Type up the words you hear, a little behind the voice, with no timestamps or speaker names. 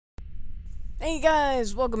Hey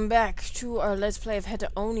guys, welcome back to our Let's Play of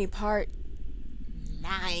Hetaoni Part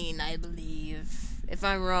 9, I believe. If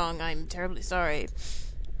I'm wrong, I'm terribly sorry.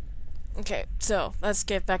 Okay, so, let's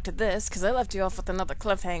get back to this, because I left you off with another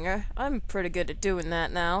cliffhanger. I'm pretty good at doing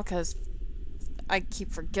that now, because I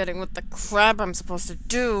keep forgetting what the crap I'm supposed to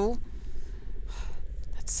do.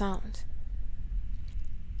 That sound.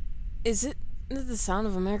 Is it the sound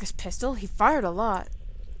of America's pistol? He fired a lot.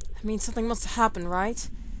 I mean, something must have happened, right?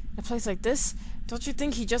 In a place like this? Don't you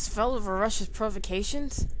think he just fell over Russia's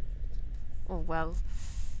provocations? Oh, well.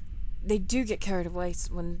 They do get carried away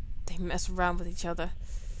when they mess around with each other.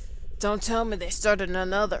 Don't tell me they started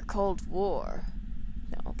another Cold War.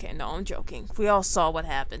 No, okay, no, I'm joking. We all saw what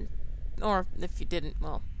happened. Or, if you didn't,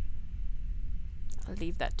 well, I'll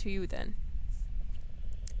leave that to you then.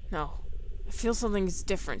 No. I feel something's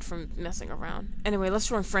different from messing around. Anyway, let's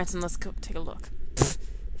join France and let's go take a look. Pfft,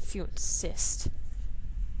 if you insist.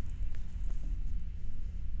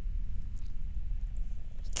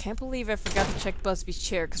 Can't believe I forgot to check Busby's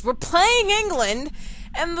chair, because we're playing England,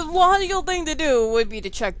 and the logical thing to do would be to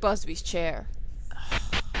check Busby's chair.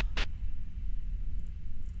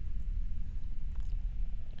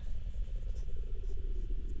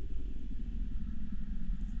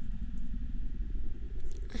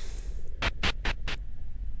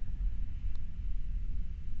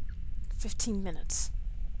 "15 minutes.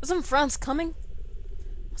 Isn't France coming?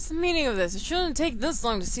 What's the meaning of this? It shouldn't take this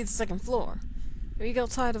long to see the second floor. We got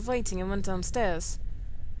tired of waiting and went downstairs.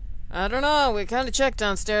 I don't know, we kinda checked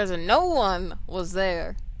downstairs and no one was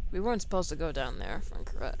there. We weren't supposed to go down there, if I'm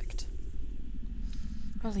correct.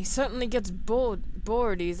 Well, he certainly gets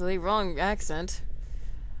bored easily. Wrong accent.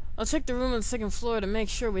 I'll check the room on the second floor to make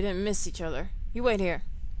sure we didn't miss each other. You wait here.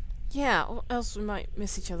 Yeah, or else we might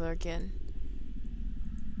miss each other again.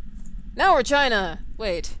 Now we're China!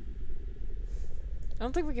 Wait. I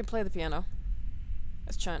don't think we can play the piano.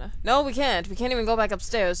 That's China. No, we can't. We can't even go back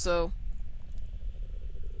upstairs, so...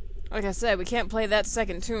 Like I said, we can't play that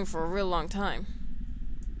second tune for a real long time.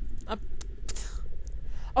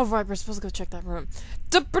 Oh, right, we're supposed to go check that room.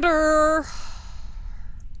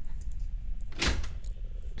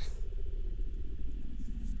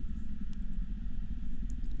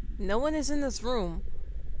 No one is in this room.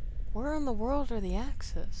 Where in the world are the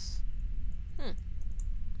axes?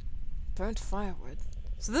 Burnt firewood.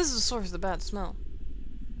 So this is the source of the bad smell.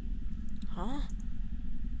 Huh?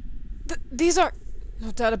 These are...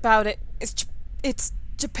 No doubt about it. It's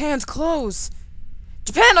Japan's clothes.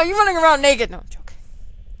 Japan, are you running around naked? No, I'm joking.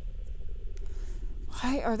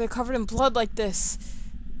 Why are they covered in blood like this?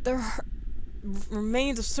 There are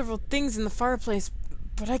remains of several things in the fireplace,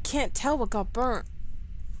 but I can't tell what got burnt.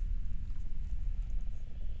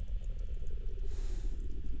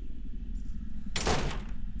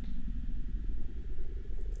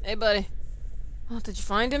 Hey, buddy. Oh, did you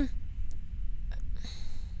find him?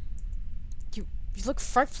 You look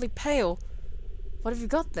frightfully pale. What have you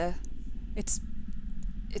got there? It's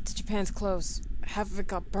Japan's clothes. Half of it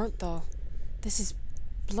got burnt, though. This is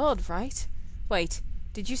blood, right? Wait,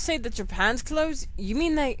 did you say that Japan's clothes? You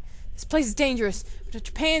mean this place is dangerous, but if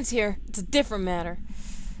Japan's here, it's a different matter.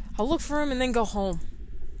 I'll look for him and then go home.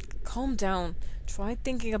 Calm down. Try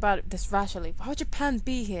thinking about this rationally. Why would Japan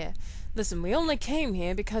be here? Listen, we only came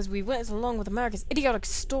here because we went along with America's idiotic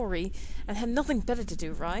story and had nothing better to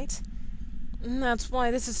do, right? And that's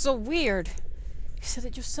why this is so weird. You said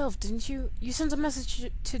it yourself, didn't you? You sent a message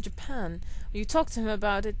to Japan. You talked to him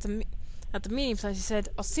about it at the meeting place. He said,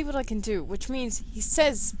 I'll see what I can do, which is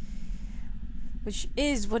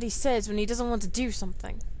what he says when he doesn't want to do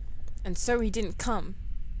something. And so he didn't come.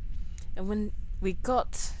 And when we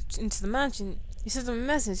got into the mansion, he sent him a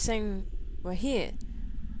message saying we're here.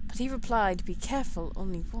 But he replied, be careful,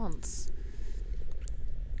 only once.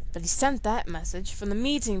 But he sent that message from the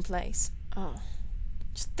meeting place. Oh,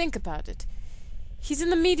 just think about it. He's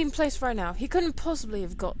in the meeting place right now. He couldn't possibly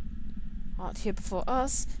have got out here before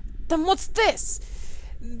us. Then what's this?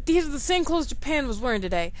 These are the same clothes Japan was wearing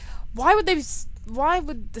today. Why would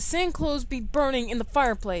the same clothes be burning in the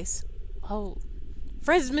fireplace? Oh,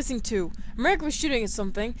 France is missing too. America was shooting at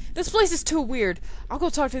something. This place is too weird. I'll go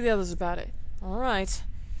talk to the others about it. Alright.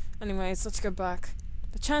 Anyways, let's go back.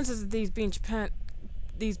 The chances of these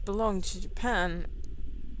belong to Japan...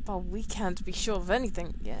 Well, we can't be sure of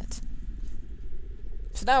anything yet.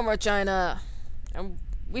 So now we're China. And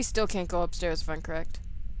we still can't go upstairs, if I'm correct.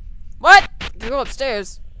 What? We can go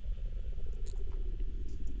upstairs.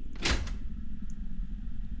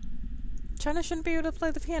 China shouldn't be able to play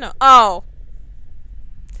the piano. Oh!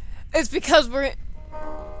 It's because we're...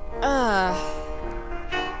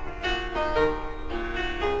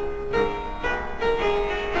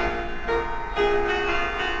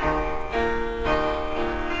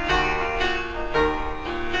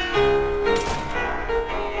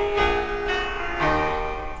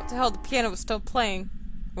 piano was still playing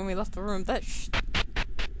when we left the room. This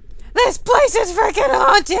place is freaking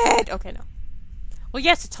haunted! Okay, no. Well,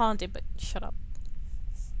 yes, it's haunted, but shut up.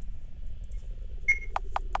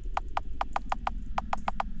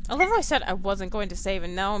 I love how I said I wasn't going to save,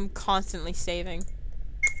 and now I'm constantly saving.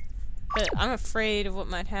 But I'm afraid of what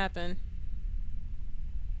might happen.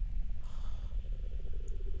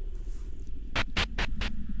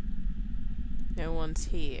 No one's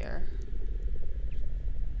here.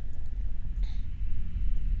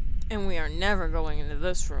 And we are never going into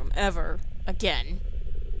this room, ever, again.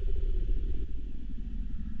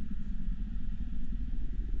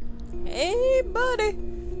 Hey, buddy!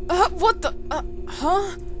 What the,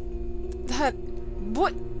 huh?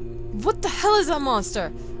 What the hell is that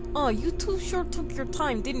monster? Oh, you two sure took your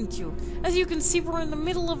time, didn't you? As you can see, we're in the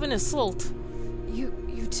middle of an assault. You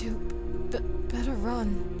two, better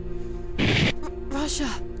run. Russia!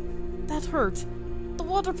 That hurt. The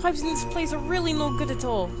water pipes in this place are really no good at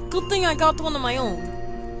all. Good thing I got one of my own.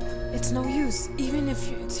 It's no use, even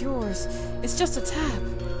if it's yours. It's just a tap.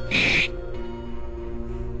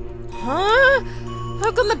 Huh?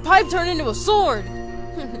 How can the pipe turn into a sword?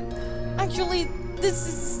 Actually, this is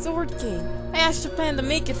a sword game. I asked Japan to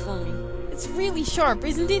make it for me. It's really sharp,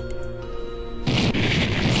 isn't it?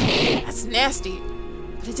 That's nasty.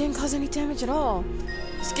 But it didn't cause any damage at all.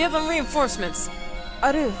 Just give them reinforcements.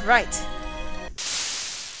 Aru, right.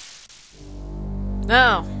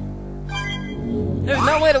 Now, there's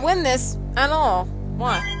no way to win this at all.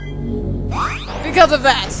 Why? Because of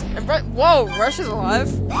that. And whoa, Russia's alive.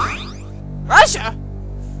 Russia?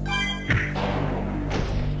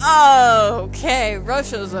 Okay,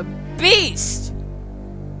 Russia's a beast.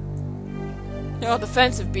 You know,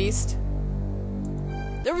 defensive beast.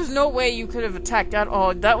 There was no way you could have attacked at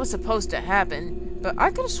all. That was supposed to happen. But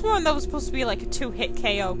I could have sworn that was supposed to be like a 2-hit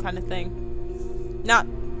KO kind of thing. Not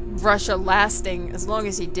Russia lasting as long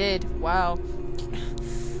as he did. Wow.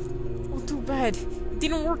 Oh, too bad. It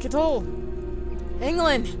didn't work at all.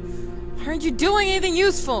 England, aren't you doing anything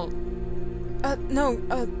useful? No,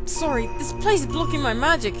 sorry. This place is blocking my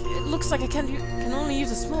magic. It looks like I can only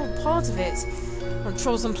use a small part of it.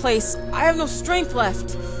 Control's in place. I have no strength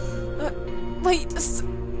left. Wait.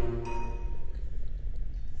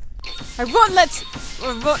 I won't let...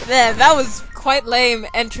 There, that was quite lame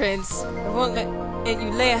entrance. I won't let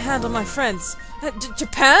you lay a hand on my friends.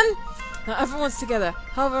 Japan? Now everyone's together.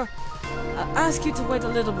 However, I'll ask you to wait a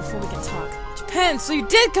little before we can talk. Japan, so you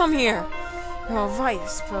did come here! You're alright, I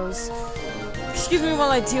suppose. Excuse me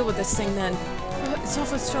while I deal with this thing, then. It's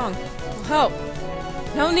awfully strong. It'll help.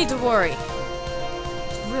 No need to worry.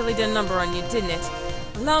 It really did a number on you, didn't it?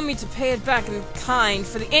 Allow me to pay it back in kind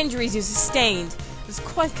for the injuries you sustained. It's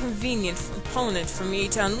quite convenient opponent for me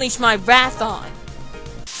to unleash my wrath on.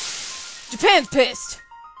 Japan's pissed!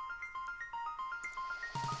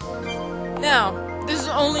 Now, this is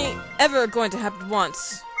only ever going to happen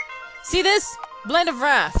once. See this? Blade of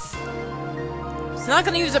Wrath. It's not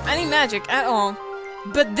going to use up any magic at all,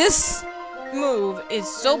 but this move is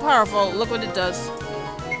so powerful. Look what it does.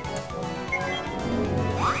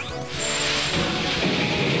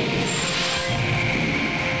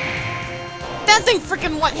 That thing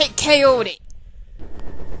freaking one-hit KO'd it.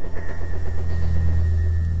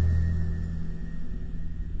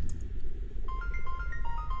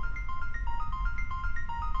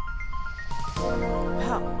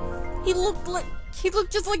 Wow. He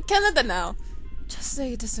looked just like Canada now. Just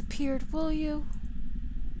say it disappeared, will you?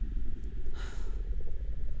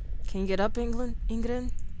 Can you get up, England?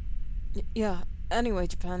 Yeah. Anyway,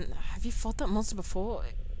 Japan, have you fought that monster before?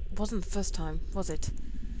 It wasn't the first time, was it?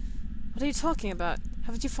 What are you talking about?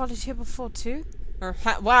 Haven't you fought it here before, too? Or,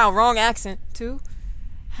 wow, wrong accent, too?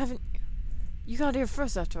 Haven't... You got here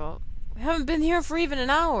first, after all. We haven't been here for even an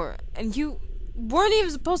hour, and you weren't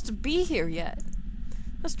even supposed to be here yet.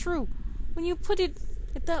 That's true. When you put it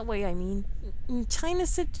that way, I mean. China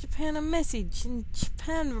sent Japan a message, and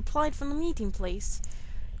Japan replied from the meeting place.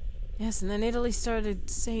 Yes, and then Italy started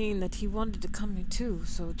saying that he wanted to come here, too,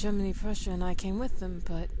 so Germany, Prussia, and I came with them,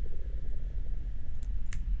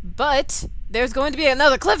 But there's going to be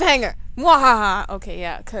another cliffhanger! Mwahaha! Okay,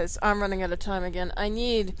 yeah, because I'm running out of time again. I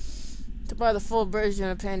need to buy the full version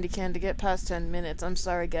of Pandy Can to get past 10 minutes. I'm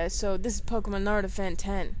sorry, guys. So, this is Pokemon Naruto Fan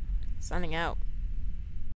 10. Signing out.